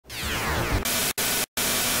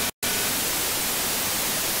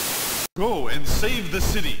Go and save the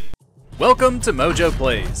city! Welcome to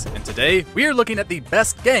MojoPlays, and today we're looking at the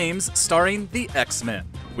best games starring the X-Men.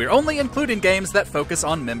 We're only including games that focus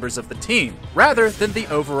on members of the team, rather than the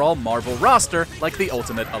overall Marvel roster like the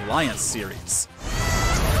Ultimate Alliance series.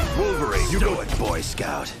 Wolverine, you do it, Boy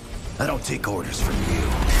Scout. I don't take orders from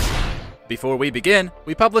you. Before we begin,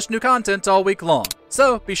 we publish new content all week long,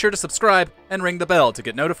 so be sure to subscribe and ring the bell to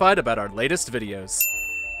get notified about our latest videos.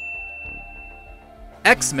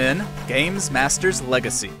 X-Men Games Master's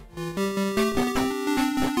Legacy.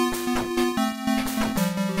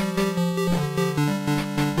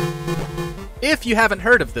 If you haven't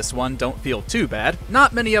heard of this one, don't feel too bad.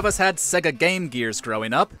 Not many of us had Sega Game Gears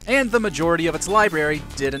growing up, and the majority of its library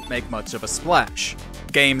didn't make much of a splash.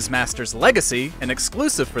 Games Master's Legacy, an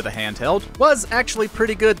exclusive for the handheld, was actually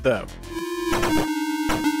pretty good though.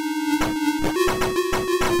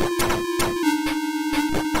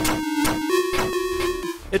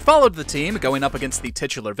 It followed the team going up against the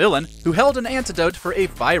titular villain, who held an antidote for a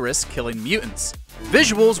virus killing mutants.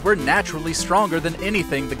 Visuals were naturally stronger than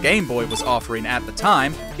anything the Game Boy was offering at the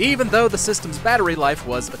time, even though the system's battery life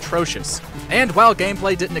was atrocious. And while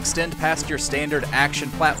gameplay didn't extend past your standard action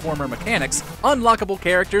platformer mechanics, unlockable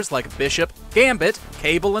characters like Bishop, Gambit,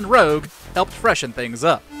 Cable, and Rogue helped freshen things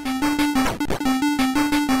up.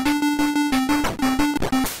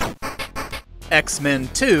 X-Men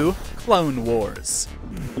 2: Clone Wars.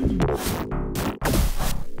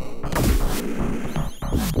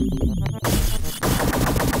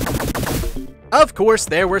 Of course,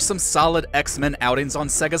 there were some solid X-Men outings on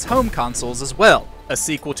Sega's home consoles as well. A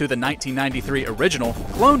sequel to the 1993 original,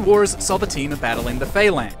 Clone Wars saw the team battling the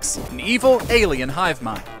Phalanx, an evil alien hive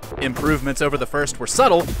mind. Improvements over the first were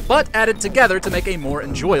subtle, but added together to make a more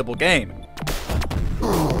enjoyable game.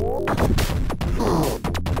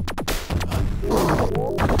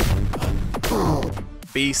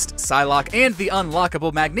 Beast, Psylocke, and the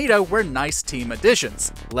unlockable Magneto were nice team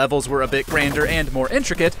additions. Levels were a bit grander and more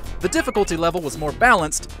intricate, the difficulty level was more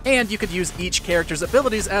balanced, and you could use each character's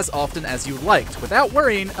abilities as often as you liked, without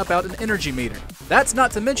worrying about an energy meter. That's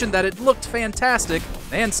not to mention that it looked fantastic,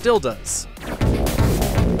 and still does.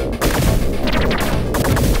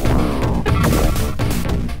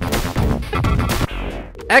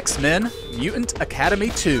 X-Men Mutant Academy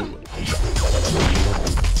 2.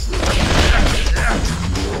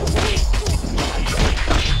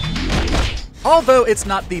 Although it's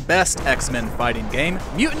not the best X-Men fighting game,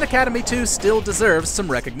 Mutant Academy 2 still deserves some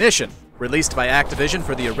recognition. Released by Activision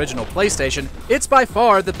for the original PlayStation, it's by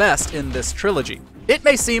far the best in this trilogy. It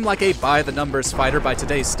may seem like a by-the-numbers fighter by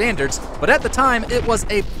today's standards, but at the time it was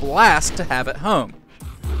a blast to have at home.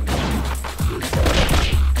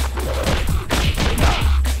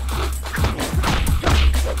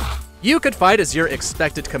 You could fight as your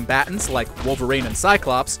expected combatants like Wolverine and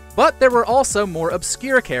Cyclops, but there were also more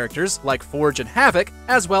obscure characters like Forge and Havoc,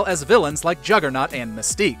 as well as villains like Juggernaut and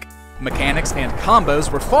Mystique. Mechanics and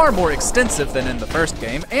combos were far more extensive than in the first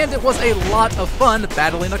game, and it was a lot of fun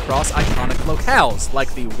battling across iconic locales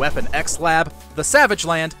like the Weapon X Lab, the Savage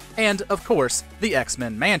Land, and, of course, the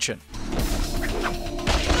X-Men Mansion.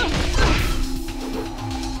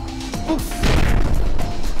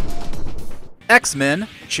 X-Men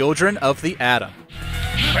Children of the Atom.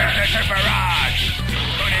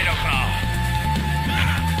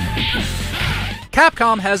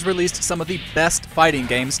 Capcom has released some of the best fighting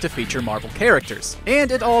games to feature Marvel characters,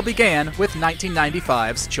 and it all began with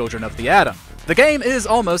 1995's Children of the Atom. The game is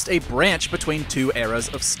almost a branch between two eras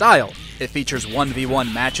of style. It features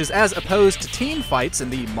 1v1 matches as opposed to team fights in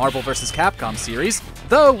the Marvel vs. Capcom series,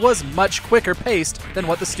 though was much quicker paced than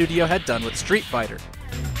what the studio had done with Street Fighter.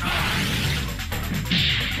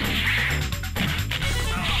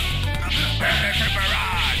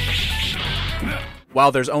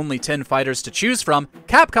 While there's only 10 fighters to choose from,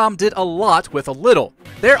 Capcom did a lot with a little.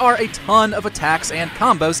 There are a ton of attacks and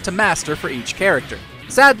combos to master for each character.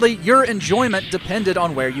 Sadly, your enjoyment depended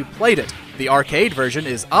on where you played it. The arcade version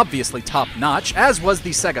is obviously top-notch, as was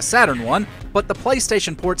the Sega Saturn one, but the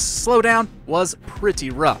PlayStation port's slowdown was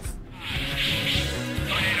pretty rough.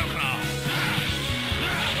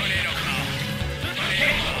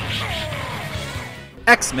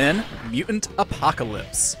 X-Men Mutant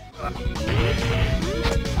Apocalypse.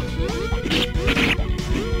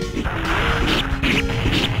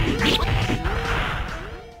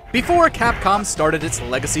 Before Capcom started its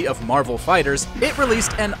legacy of Marvel fighters, it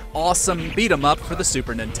released an awesome beat-em-up for the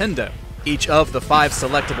Super Nintendo. Each of the 5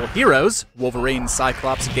 selectable heroes, Wolverine,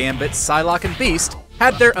 Cyclops, Gambit, Psylocke, and Beast,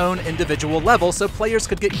 had their own individual level so players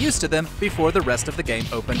could get used to them before the rest of the game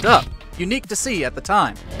opened up. Unique to see at the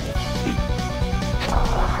time.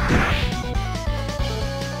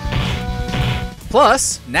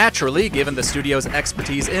 Plus, naturally, given the studio's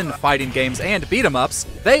expertise in fighting games and beat-em-ups,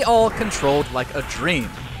 they all controlled like a dream.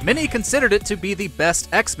 Many considered it to be the best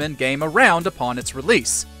X-Men game around upon its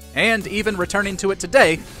release. And even returning to it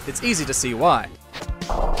today, it's easy to see why.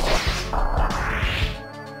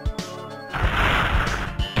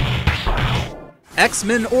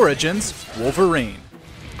 X-Men Origins Wolverine.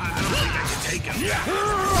 I don't think I can take him.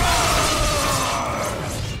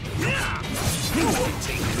 You won't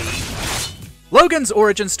take me. Logan's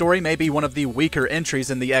origin story may be one of the weaker entries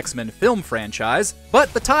in the X-Men film franchise,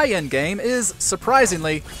 but the tie-in game is,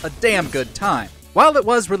 surprisingly, a damn good time. While it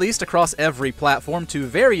was released across every platform to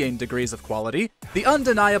varying degrees of quality, the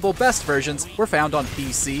undeniable best versions were found on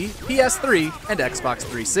PC, PS3, and Xbox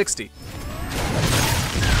 360.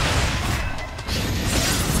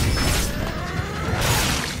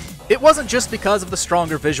 It wasn't just because of the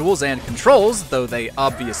stronger visuals and controls, though they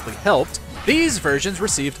obviously helped. These versions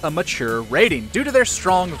received a mature rating due to their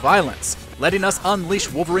strong violence, letting us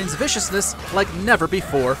unleash Wolverine's viciousness like never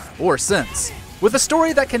before or since. With a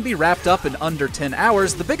story that can be wrapped up in under 10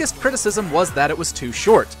 hours, the biggest criticism was that it was too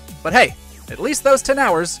short. But hey, at least those 10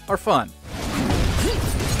 hours are fun.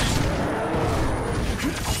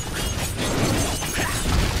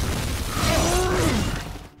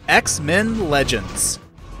 X-Men Legends.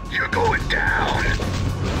 You're going down.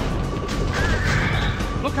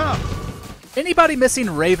 Look out! Anybody missing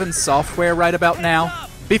Raven Software right about now?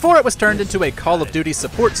 Before it was turned into a Call of Duty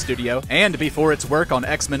support studio, and before its work on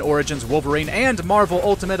X-Men Origins Wolverine and Marvel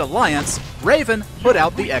Ultimate Alliance, Raven put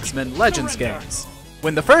out the X-Men Legends games.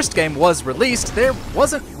 When the first game was released, there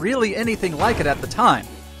wasn't really anything like it at the time.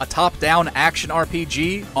 A top-down action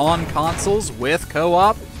RPG on consoles with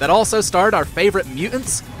co-op that also starred our favorite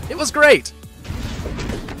mutants. It was great.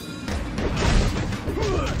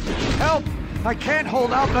 Help! I can't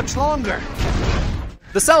hold out much longer.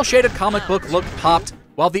 The cel-shaded comic book look popped,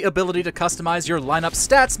 while the ability to customize your lineup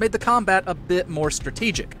stats made the combat a bit more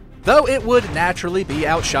strategic. Though it would naturally be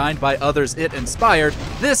outshined by others it inspired,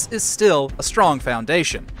 this is still a strong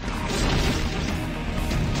foundation.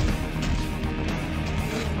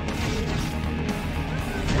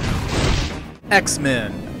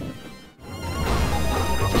 X-Men.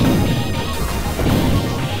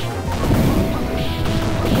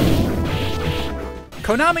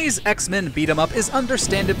 Konami's X-Men beat-em-up is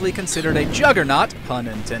understandably considered a juggernaut, pun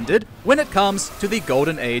intended, when it comes to the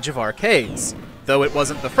golden age of arcades. Though it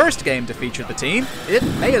wasn't the first game to feature the team, it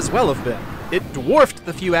may as well have been. It dwarfed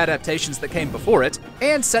the few adaptations that came before it,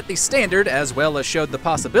 and set the standard as well as showed the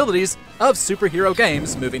possibilities of superhero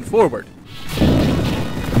games moving forward.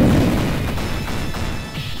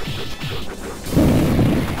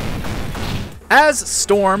 As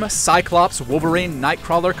Storm, Cyclops, Wolverine,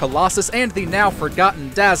 Nightcrawler, Colossus, and the now forgotten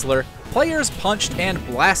Dazzler, players punched and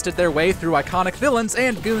blasted their way through iconic villains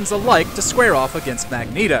and goons alike to square off against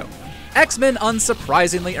Magneto. X-Men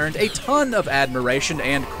unsurprisingly earned a ton of admiration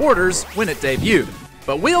and quarters when it debuted,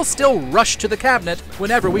 but we'll still rush to the cabinet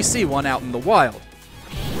whenever we see one out in the wild.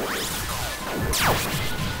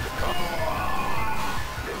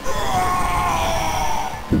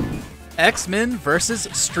 X-Men vs.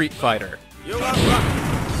 Street Fighter.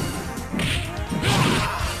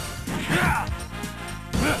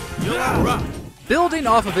 Building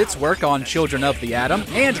off of its work on Children of the Atom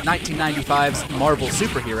and 1995's Marvel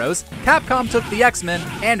Superheroes, Capcom took the X-Men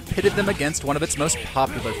and pitted them against one of its most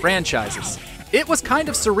popular franchises. It was kind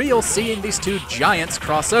of surreal seeing these two giants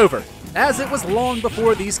cross over, as it was long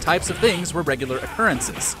before these types of things were regular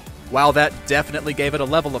occurrences. While that definitely gave it a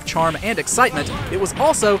level of charm and excitement, it was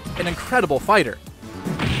also an incredible fighter.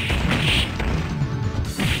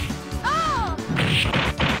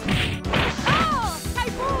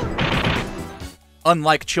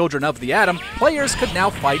 Unlike Children of the Atom, players could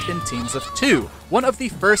now fight in teams of 2, one of the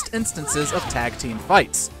first instances of tag team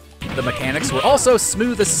fights. The mechanics were also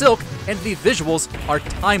smooth as silk, and the visuals are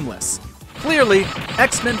timeless. Clearly,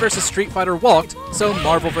 X-Men vs. Street Fighter walked, so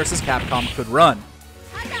Marvel vs. Capcom could run.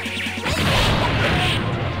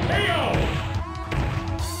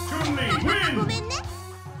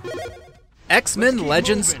 X-Men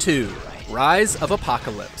Legends 2: Rise of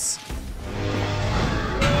Apocalypse.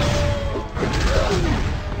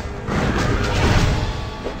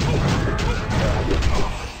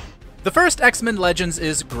 The first X-Men Legends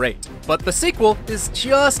is great, but the sequel is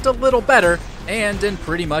just a little better, and in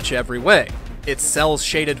pretty much every way. Its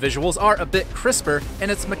cel-shaded visuals are a bit crisper, and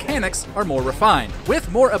its mechanics are more refined,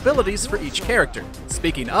 with more abilities for each character.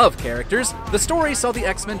 Speaking of characters, the story saw the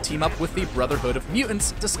X-Men team up with the Brotherhood of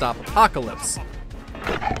Mutants to stop Apocalypse.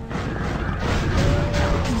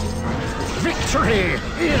 Victory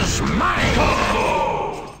is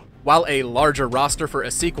mine! While a larger roster for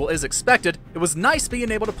a sequel is expected, it was nice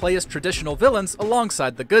being able to play as traditional villains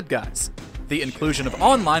alongside the good guys. The inclusion of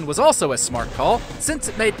online was also a smart call, since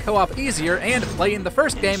it made co-op easier and playing the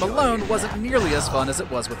first game alone wasn't nearly as fun as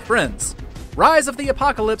it was with friends. Rise of the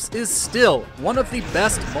Apocalypse is still one of the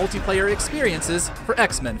best multiplayer experiences for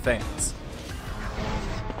X-Men fans.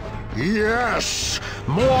 Yes!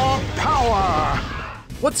 More power!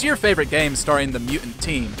 What's your favorite game starring the Mutant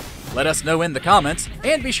team? Let us know in the comments,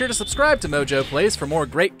 and be sure to subscribe to MojoPlays for more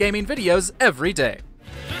great gaming videos every day.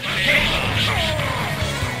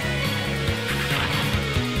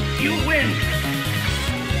 You win!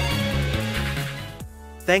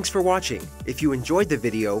 Thanks for watching. If you enjoyed the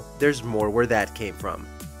video, there's more where that came from.